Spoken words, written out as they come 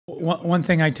one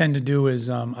thing I tend to do is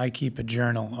I keep a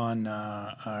journal on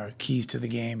our keys to the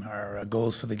game, our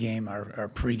goals for the game, our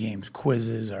pre-game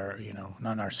quizzes, our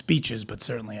not our speeches, but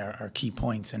certainly our key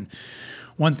points. And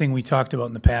one thing we talked about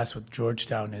in the past with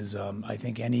Georgetown is I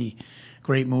think any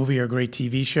great movie or great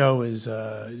TV show is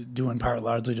due in part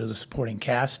largely to the supporting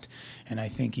cast. And I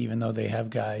think even though they have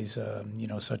guys,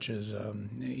 such as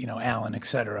Allen, et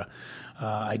cetera,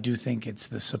 I do think it's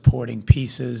the supporting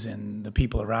pieces and the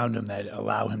people around him that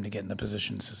allow him to get in the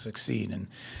positions to succeed. And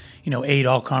 8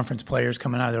 all-conference players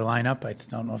coming out of their lineup, I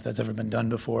don't know if that's ever been done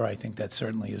before. I think that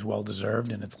certainly is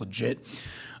well-deserved and it's legit.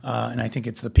 And I think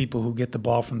it's the people who get the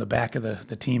ball from the back of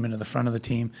the team into the front of the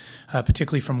team,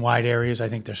 particularly from wide areas. I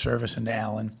think their service into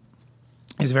Allen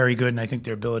is very good, and I think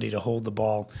their ability to hold the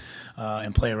ball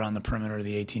and play around the perimeter of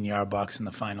the 18-yard box in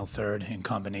the final third in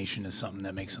combination is something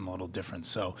that makes them a little different.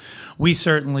 So we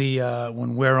certainly,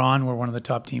 when we're one of the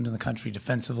top teams in the country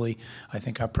defensively. I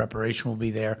think our preparation will be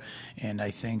there, and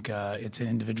I think it's an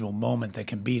individual moment that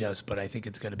can beat us, but I think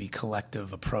it's got to be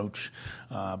collective approach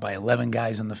by 11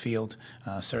 guys on the field,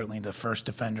 certainly the first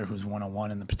defender who's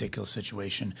one-on-one in the particular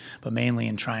situation, but mainly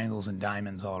in triangles and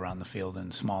diamonds all around the field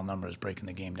in small numbers, breaking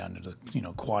the game down to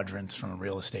the quadrants from a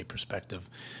real estate perspective,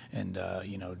 and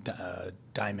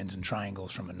diamonds and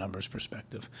triangles from a numbers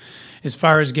perspective. As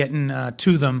far as getting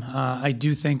to them, I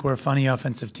do think we're a funny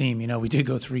offensive team. We did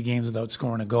go 3 games without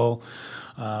scoring a goal,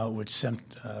 which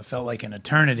felt like an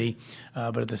eternity.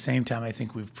 But at the same time, I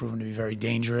think we've proven to be very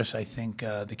dangerous. I think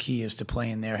the key is to play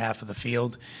in their half of the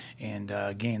field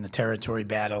and gain the territory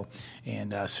battle,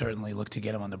 and certainly look to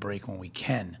get them on the break when we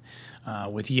can.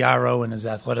 With Yarrow and his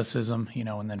athleticism,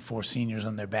 and then 4 seniors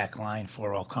on their back line,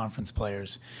 4 all-conference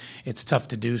players, it's tough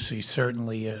to do. So you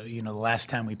certainly, the last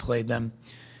time we played them,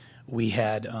 we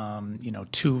had,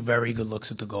 2 very good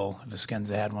looks at the goal.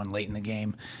 Viscenza had one late in the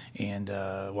game, and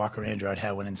Walker Andrade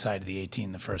had one inside of the 18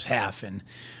 in the first half. And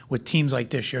with teams like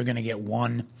this, you're going to get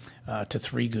 1 to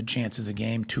 3 good chances a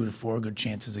game, 2 to 4 good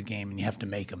chances a game, and you have to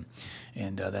make them.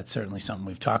 And that's certainly something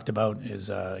we've talked about is,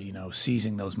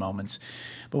 seizing those moments.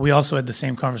 But we also had the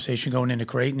same conversation going into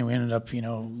Creighton, and we ended up,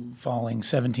 falling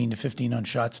 17 to 15 on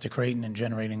shots to Creighton and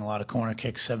generating a lot of corner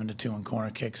kicks, 7 to 2 in corner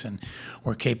kicks, and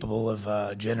we're capable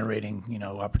of generating,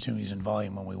 opportunities in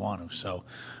volume when we want to. So,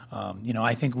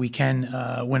 I think we can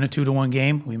win a 2-1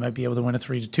 game. We might be able to win a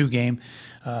 3-2 game.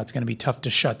 It's going to be tough to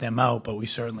shut them out, but we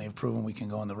certainly have proven we can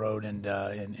go on the road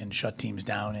and shut teams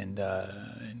down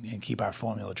and keep our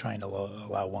formula trying to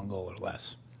allow 1 goal or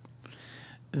less.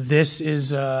 This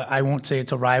is, I won't say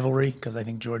it's a rivalry because I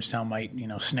think Georgetown might,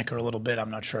 snicker a little bit.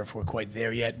 I'm not sure if we're quite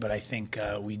there yet, but I think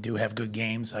we do have good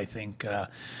games. I think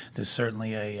there's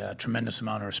certainly a tremendous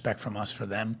amount of respect from us for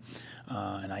them.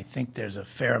 And I think there's a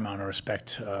fair amount of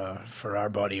respect for our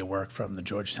body of work from the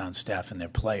Georgetown staff and their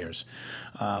players.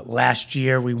 Last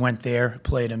year we went there,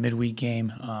 played a midweek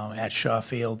game at Shaw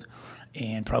Field,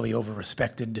 and probably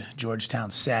over-respected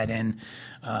Georgetown, sat in,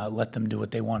 let them do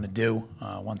what they want to do.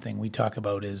 One thing we talk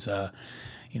about is, the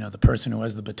person who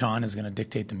has the baton is going to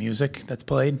dictate the music that's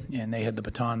played, and they had the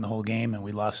baton the whole game, and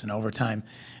we lost in overtime.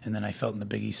 And then I felt in the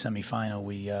Big East semifinal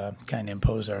we kind of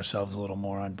imposed ourselves a little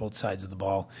more on both sides of the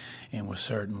ball, and were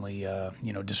certainly,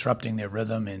 disrupting their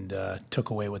rhythm and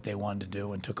took away what they wanted to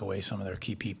do and took away some of their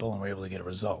key people, and were able to get a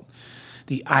result.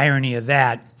 The irony of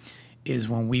that is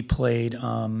when we played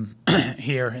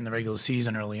here in the regular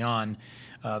season early on,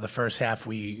 the first half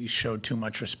we showed too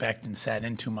much respect and sat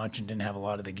in too much and didn't have a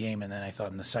lot of the game. And then I thought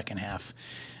in the second half,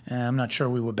 I'm not sure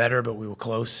we were better, but we were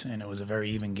close, and it was a very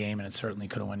even game, and it certainly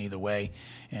could have went either way.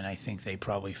 And I think they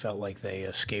probably felt like they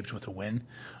escaped with a win,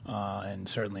 and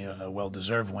certainly a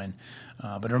well-deserved win.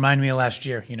 But it reminded me of last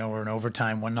year. We're in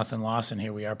overtime, 1-0 loss, and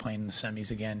here we are playing in the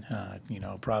semis again.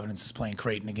 Providence is playing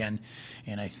Creighton again,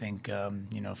 and I think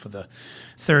for the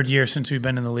 3rd year since we've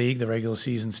been in the league, the regular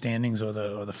season standings or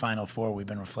the Final Four, we've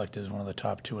been reflected as one of the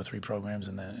top 2 or 3 programs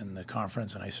in the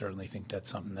conference, and I certainly think that's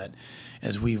something that,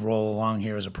 as we roll along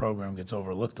here as a program, gets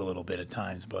overlooked a little bit at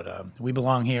times. But we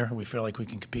belong here. We feel like we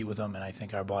can compete with them, and I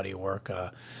think our body of work,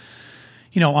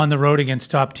 on the road against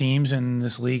top teams, and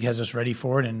this league has us ready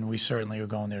for it, and we certainly are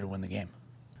going there to win the game.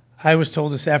 I was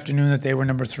told this afternoon that they were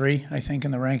number 3, I think,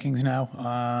 in the rankings now,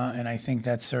 and I think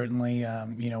that's certainly,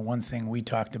 one thing we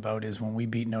talked about is when we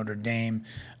beat Notre Dame,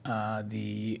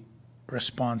 the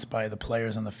response by the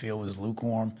players on the field was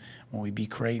lukewarm. When we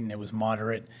beat Creighton, it was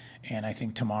moderate. And I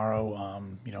think tomorrow,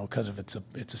 because of it's a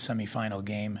semifinal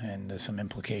game and there's some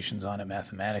implications on it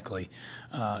mathematically,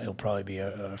 it'll probably be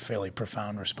a fairly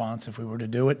profound response if we were to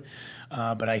do it.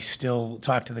 But I still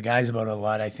talk to the guys about it a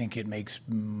lot. I think it makes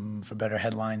for better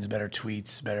headlines, better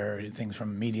tweets, better things from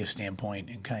a media standpoint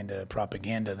and kind of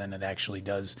propaganda than it actually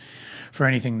does for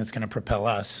anything that's going to propel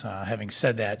us. Having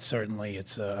said that, certainly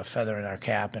it's a feather in our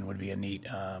cap and would be a neat,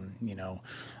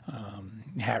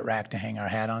 hat rack to hang our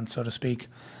hat on, so to speak.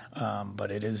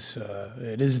 But it is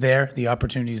there. The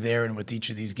opportunity's there, and with each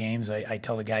of these games, I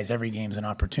tell the guys every game's an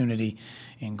opportunity,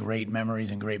 and great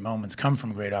memories and great moments come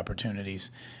from great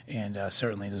opportunities, and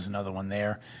certainly there's another one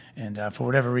there. And for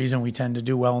whatever reason, we tend to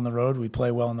do well on the road. We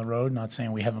play well on the road. Not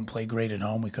saying we haven't played great at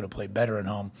home. We could have played better at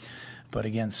home. But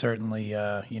again, certainly,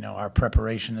 our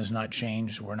preparation has not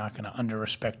changed. We're not going to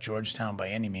under-respect Georgetown by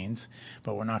any means,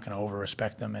 but we're not going to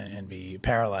over-respect them and be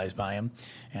paralyzed by them.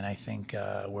 And I think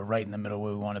we're right in the middle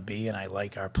where we want to be, and I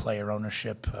like our player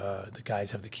ownership. The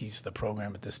guys have the keys to the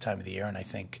program at this time of the year, and I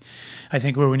think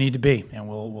where we need to be. And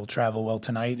we'll travel well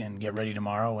tonight and get ready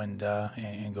tomorrow and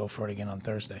go for it again on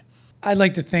Thursday. I'd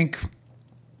like to think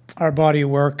our body of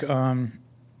work.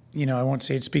 I won't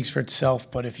say it speaks for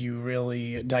itself, but if you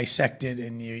really dissect it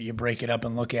and you break it up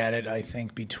and look at it, I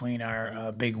think between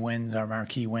our big wins, our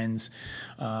marquee wins,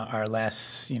 our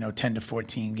last, 10 to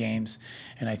 14 games,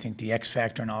 and I think the X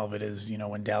factor in all of it is,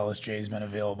 when Dallas Jay's been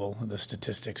available, the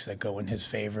statistics that go in his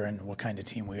favor and what kind of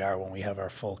team we are when we have our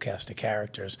full cast of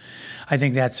characters. I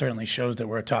think that certainly shows that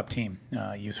we're a top team.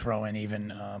 You throw in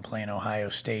even playing Ohio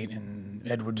State and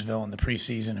Edwardsville in the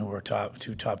preseason, who were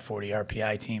two top 40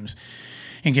 RPI teams,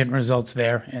 and getting results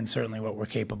there, and certainly what we're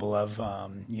capable of,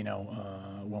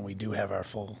 when we do have our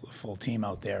full team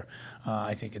out there.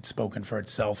 I think it's spoken for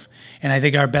itself, and I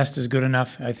think our best is good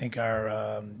enough. I think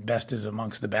our best is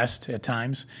amongst the best at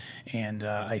times, and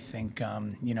I think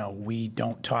we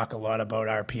don't talk a lot about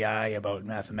RPI, about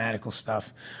mathematical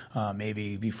stuff.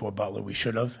 Maybe before Butler we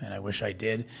should have, and I wish I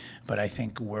did, but I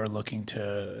think we're looking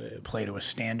to play to a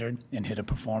standard and hit a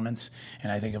performance,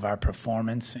 and I think if our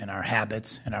performance and our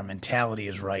habits and our mentality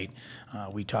is right,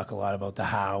 we talk a lot about the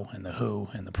how and the who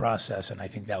and the process, and I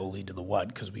think that will lead to the what,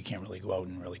 because we can't really go out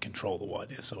and really control the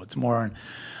what. So it's more on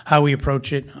how we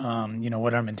approach it,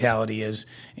 what our mentality is,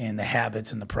 and the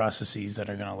habits and the processes that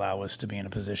are going to allow us to be in a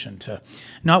position to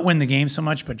not win the game so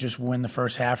much, but just win the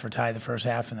first half or tie the first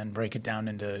half and then break it down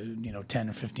into 10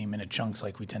 or 15-minute chunks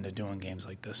like we tend to do in games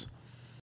like this.